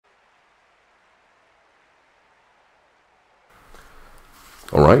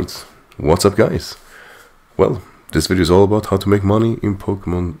Alright, what's up guys? Well, this video is all about how to make money in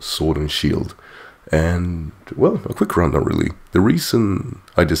Pokemon Sword and Shield. And, well, a quick rundown really. The reason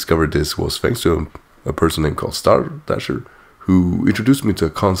I discovered this was thanks to a person named called Dasher, who introduced me to a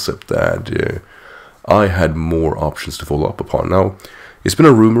concept that I had more options to follow up upon. Now, it's been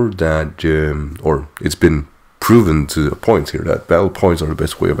a rumor that, or it's been proven to a point here, that battle points are the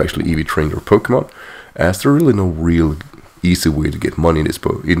best way of actually EV training your Pokemon, as there are really no real easy way to get money in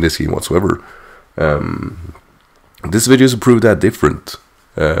this game whatsoever. This video is to prove that different,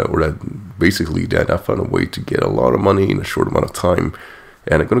 or that basically that I found a way to get a lot of money in a short amount of time,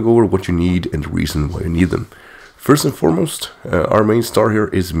 and I'm gonna go over what you need and the reason why you need them. First and foremost, our main star here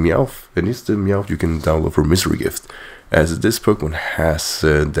is Meowth, and it's the Meowth you can download for Mystery Gift, as this Pokemon has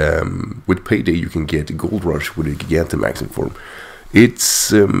with Payday you can get Gold Rush with a dynamax form.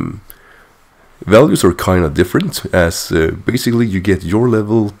 Its values are kind of different, as basically you get your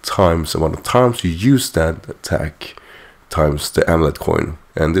level times amount of times you use that attack times the Amulet coin.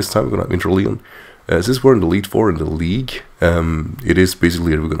 And this time we're gonna have Interleon. Since we're in the Elite Four in the league, it is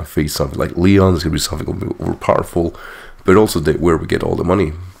basically we're gonna face something like Leon. It's gonna be something over powerful, but also where we get all the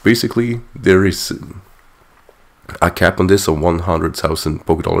money. Basically, there is a cap on this of 100,000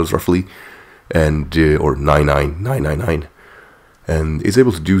 Pokedollars roughly, and or 99,999. And it's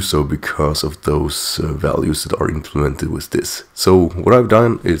able to do so because of those values that are implemented with this. So what I've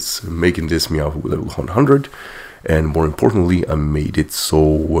done is making this Meowth level 100, and more importantly I made it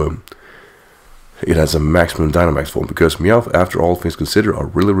so it has a maximum dynamax form, because Meowth, after all things considered, are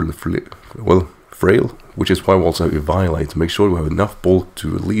really frail, which is why we also have a Violite to make sure we have enough bulk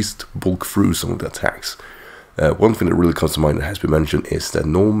to at least bulk through some of the attacks. One thing that really comes to mind that has been mentioned is that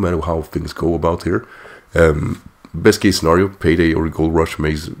no matter how things go about here, best case scenario, Payday or Gold Rush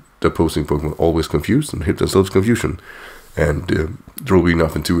makes the opposing Pokemon always confused and hit themselves confusion. And there will be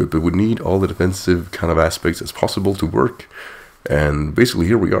nothing to it, but we need all the defensive kind of aspects as possible to work. And basically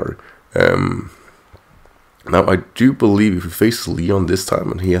here we are. Now I do believe if we face Leon this time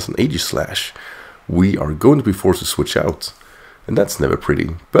and he has an Aegislash, we are going to be forced to switch out. And that's never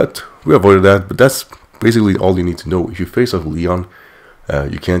pretty. But we avoided that, but that's basically all you need to know. If you face off Leon,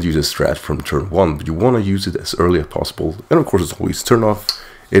 you can't use a strat from turn 1, but you want to use it as early as possible. And of course, as always, turn off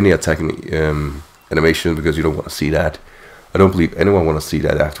any attacking animation, because you don't want to see that. I don't believe anyone want to see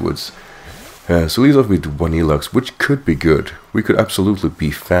that afterwards. So leaves off with Vanillux, which could be good. We could absolutely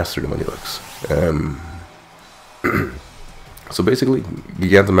be faster than Vanillux. So basically,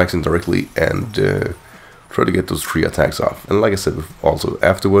 Gigantamax in directly and try to get those 3 attacks off. And like I said, also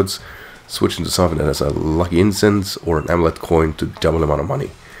afterwards, switch into something that has a lucky incense or an amulet coin to double the amount of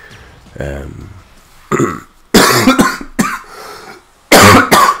money. And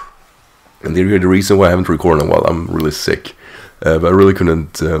the reason why I haven't recorded in a while, I'm really sick. But I really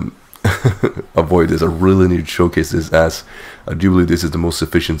couldn't avoid this. I really need to showcase this, as I do believe this is the most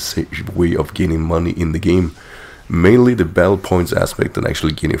efficient way of gaining money in the game. Mainly the battle points aspect, and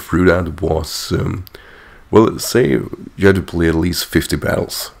actually getting through that was, well, say you had to play at least 50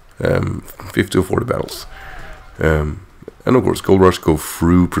 battles. 50 or 40 battles. And of course Gold Rush go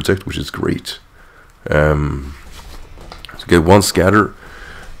through Protect, which is great. So get 1 scatter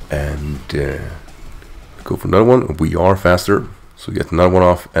and go for another one. We are faster, so get another one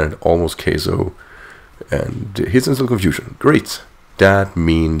off, and it almost KSO and hits instant confusion. Great. That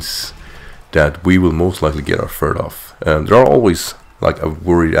means that we will most likely get our third off. There are always like a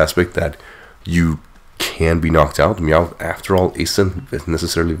worried aspect that you can be knocked out. Meowth, after all, isn't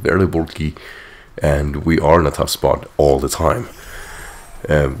necessarily very bulky, and we are in a tough spot all the time,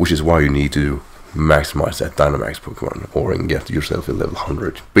 which is why you need to maximize that Dynamax Pokemon or get yourself a level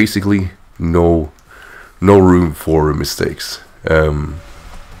 100. Basically, no room for mistakes. So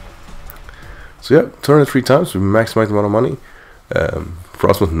yeah, turn it 3 times, we maximize the amount of money.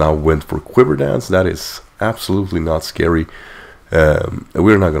 Frostmoth now went for Quiver Dance. That is absolutely not scary.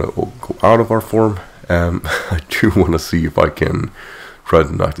 We're not gonna go out of our form. I do want to see if I can try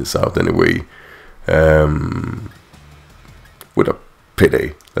to knock this out anyway, with a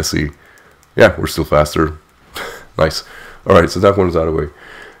Payday. Let's see. Yeah, we're still faster. Nice. Alright, so that one is out of the way.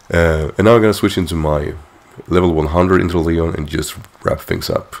 And now I'm going to switch into my level 100 Interleon and just wrap things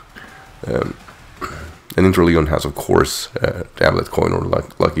up. And Interleon has, of course, the Amulet coin or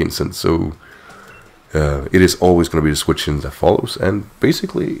lucky incense, so it is always going to be the switch in that follows, and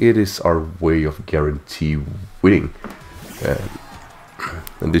basically it is our way of guarantee winning,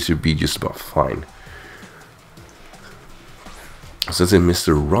 and this should be just about fine. So that's in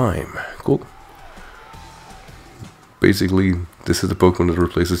Mr. Rhyme. Cool. Basically, this is the Pokemon that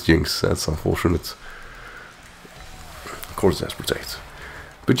replaces Jinx. That's unfortunate. Of course, that's Protect.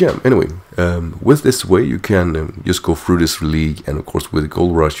 But yeah, anyway, with this way you can just go through this league, and of course with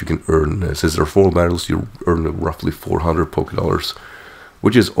Gold Rush you can earn, since there are 4 battles, you earn roughly 400 Pokedollars,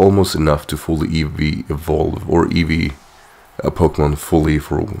 which is almost enough to fully EV evolve, or EV a Pokemon fully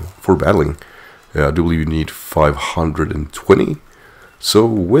for battling. I do believe you need 520, so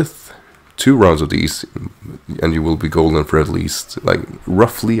with 2 rounds of these, and you will be golden for at least, like,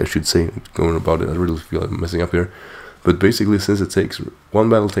 roughly, I should say, going about it, I really feel I'm messing up here. But basically, since it takes, 1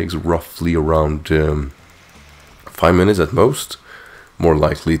 battle takes roughly around 5 minutes at most, more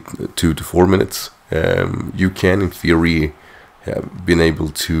likely 2 to 4 minutes, you can, in theory, have been able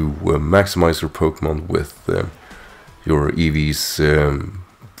to maximize your Pokemon with your EVs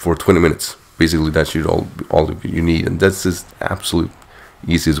for 20 minutes. Basically, that should all you need, and that's the absolute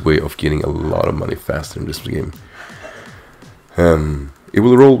easiest way of getting a lot of money faster in this game. It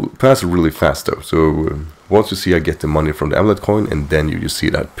will roll past really fast though, so once you see I get the money from the Amulet coin, and then you just see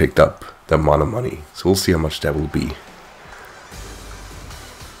that picked up the amount of money. So we'll see how much that will be.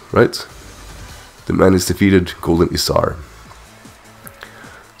 Right? The man is defeated, Golden Isar.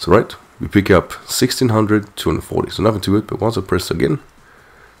 So right, we pick up 1640, so nothing to it, but once I press again,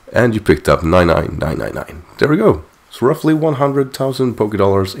 and you picked up 99999. There we go. So roughly 100,000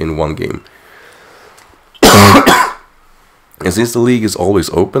 Pokedollars in one game. And since the league is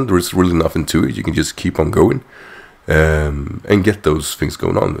always open, there is really nothing to it. You can just keep on going and get those things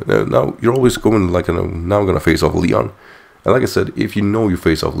going on. Now, you're always going like, now I'm going to face off Leon. And like I said, if you know you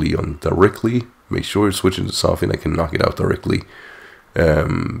face off Leon directly, make sure you're switching to something that can knock it out directly.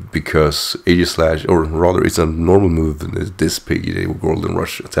 Because Aegislash, or rather, it's a normal move in this Piggy Golden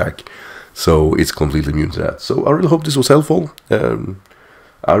Rush attack. So it's completely immune to that. So I really hope this was helpful.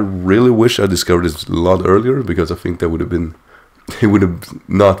 I really wish I discovered this a lot earlier, because I think that would have been, it would have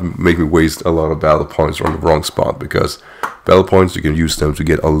not made me waste a lot of battle points on the wrong spot, because battle points, you can use them to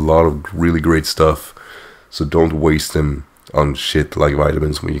get a lot of really great stuff. So don't waste them on shit like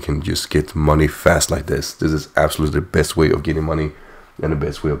vitamins when you can just get money fast like this. This is absolutely the best way of getting money and the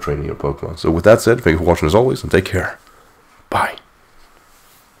best way of training your Pokemon. So with that said, thank you for watching as always, and take care. Bye.